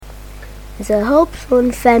The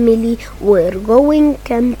Hobson family were going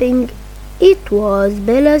camping. It was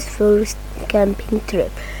Bella's first camping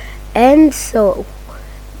trip, and so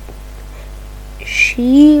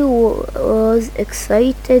she was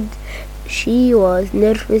excited. She was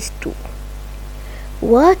nervous too.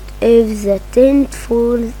 What if the tent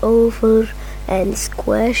falls over and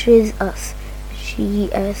squashes us?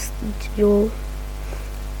 She asked Joe.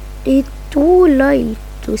 It's too light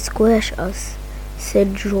to squash us,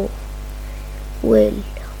 said Joe. Well,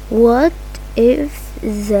 what if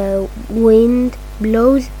the wind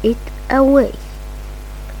blows it away?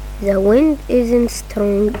 The wind isn't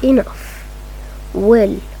strong enough.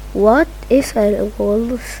 Well, what if a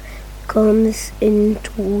wolf comes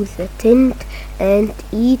into the tent and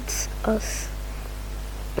eats us?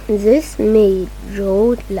 This made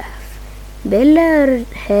Joe laugh. Bella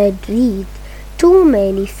had read too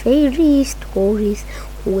many fairy stories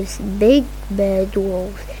with big bad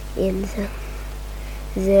wolves in them.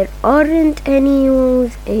 There aren't any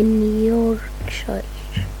wolves in Yorkshire,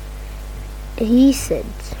 he said.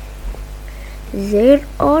 There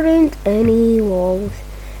aren't any wolves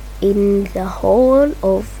in the whole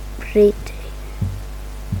of Britain,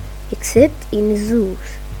 except in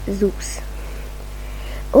zoos.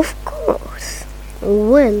 Of course.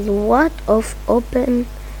 Well, what if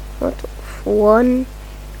one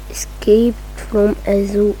escaped from a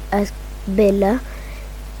zoo? Asked Bella.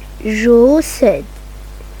 Joe said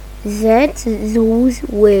that zoos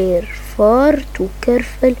were far too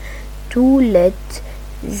careful to let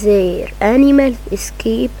their animals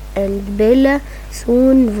escape, and Bella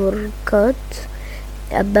soon forgot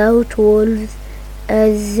about wolves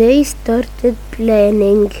as they started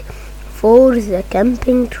planning for the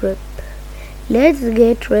camping trip. Let's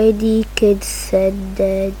get ready, kids, said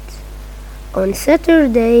Dad. On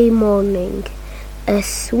Saturday morning, as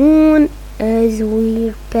soon as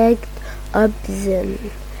we packed up, then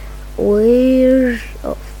we're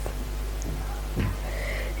off.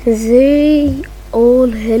 They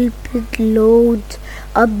all helped load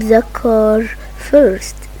up the car.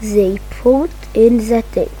 First, they put in the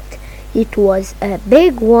tent. It was a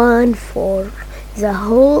big one for the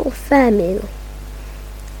whole family.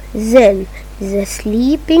 Then the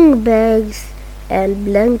sleeping bags and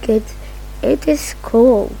blankets. It is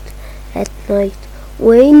cold at night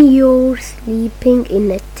when you're sleeping in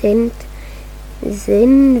a tent.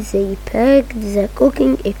 Then they packed the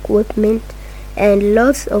cooking equipment and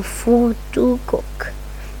lots of food to cook.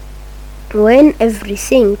 When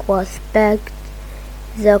everything was packed,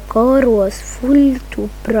 the car was full to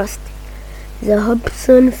bursting. The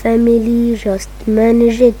Hobson family just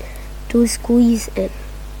managed to squeeze in.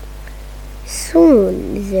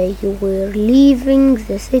 Soon they were leaving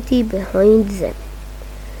the city behind them.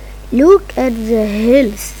 Look at the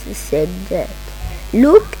hills, said Dad.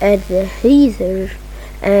 Look at the heather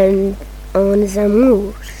and on the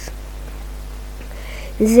moors.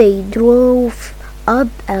 They drove up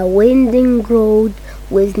a winding road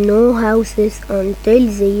with no houses until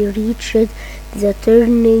they reached the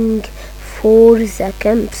turning for the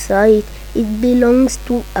campsite. It belongs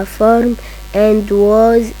to a farm and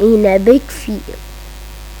was in a big field.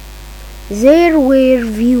 There were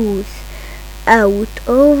views out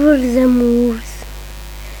over the moors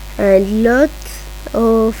and lots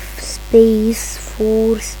of space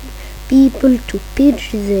for people to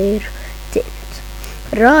pitch their tent.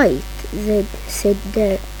 Right, said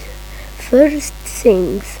Dad. First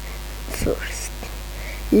things first.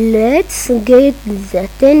 Let's get the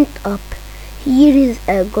tent up. Here is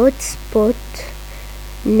a good spot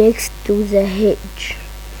next to the hedge.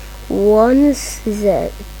 Once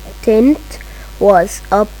the tent was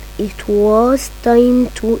up, it was time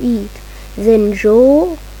to eat. Then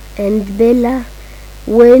Joe and Bella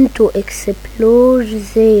went to explore.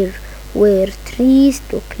 There were trees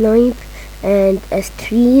to climb and a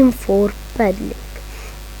stream for paddling.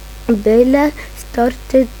 Bella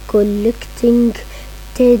started collecting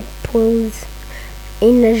tadpoles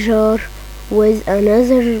in a jar with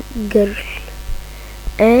another girl,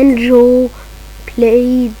 and Joe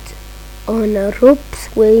played on a rope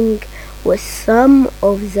swing with some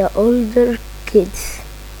of the older kids.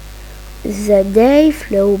 The day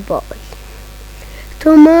flew by.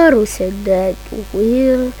 Tomorrow, said Dad,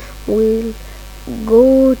 we'll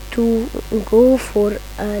go for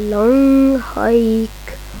a long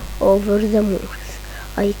hike over the moors.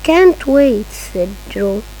 I can't wait, said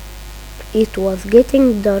Joe. It was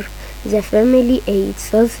getting dark. The family ate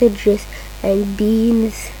sausages and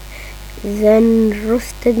beans, then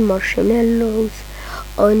roasted marshmallows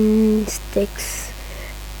on sticks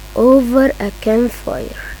over a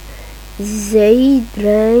campfire. They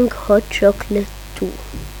drank hot chocolate too.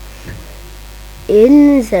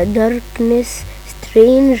 In the darkness,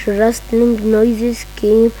 strange rustling noises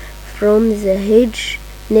came from the hedge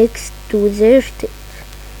next to their tent.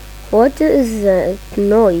 "What is that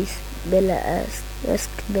noise?" Bella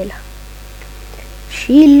asked Bella.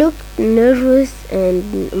 She looked nervous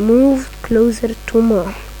and moved closer to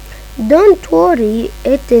Mom. "Don't worry,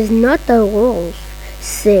 it is not a wolf,"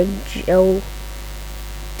 said Joe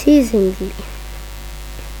teasingly.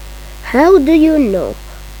 "How do you know?"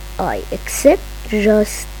 "I accept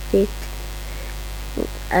just it.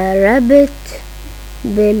 A rabbit,"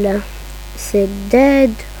 Bella said.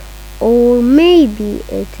 "Dad, or maybe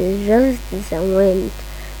it is just the wind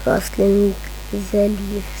rustling the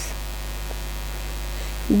leaves."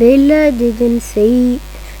 Bella didn't say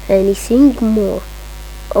anything more.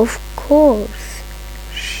 Of course,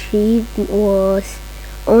 she was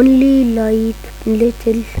only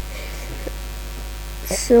little,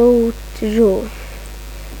 thought Joe.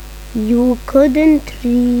 You couldn't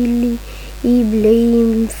really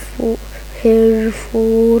blame her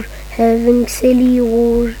for having silly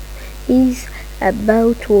worries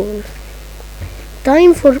about wolves.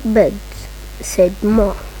 "Time for bed," said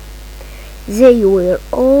Mom. They were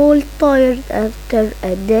all tired after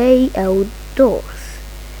a day outdoors.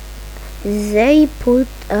 They put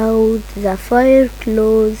out the fire,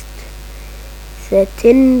 closed the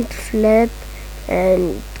tent flap,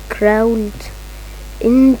 and crawled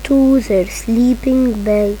into their sleeping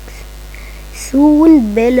bags.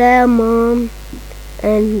 Soon Bella, Mom,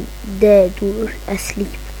 and Dad were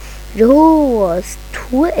asleep. Joe was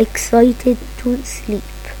too excited to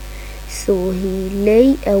sleep, so he lay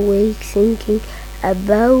awake thinking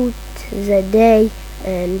about the day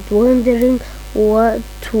and wondering what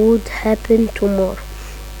would happen tomorrow.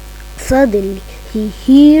 Suddenly, he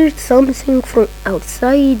heard something from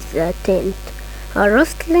outside the tent. A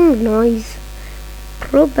rustling noise.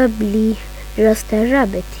 Probably just a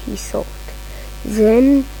rabbit, he thought.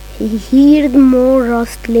 Then he heard more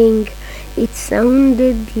rustling. It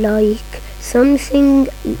sounded like something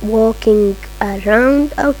walking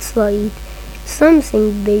around outside,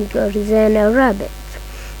 something bigger than a rabbit.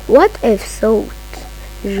 What if, thought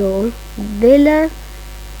Joe, Bella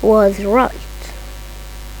was right?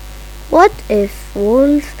 What if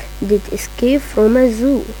wolves did escape from a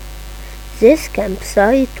zoo? This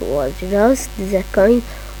campsite was just the kind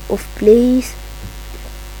of place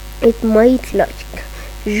it might like.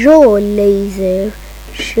 Joe lay there,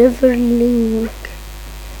 shivering.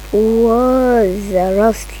 Was the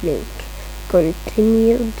rustling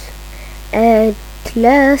continued. At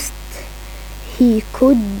last he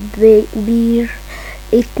could bear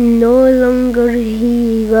it no longer.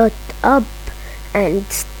 He got up and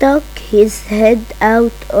stuck his head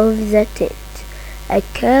out of the tent. A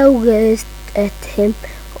cow gazed at him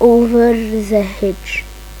over the hedge.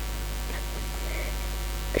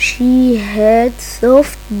 She had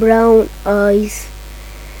soft brown eyes,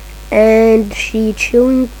 and she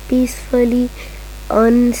chewed peacefully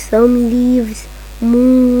on some leaves.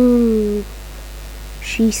 "Moo,"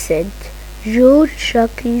 she said. Joe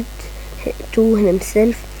chuckled to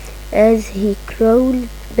himself as he crawled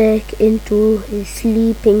back into his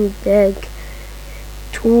sleeping bag,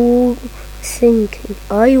 thinking,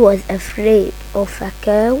 "I was afraid of a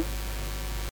cow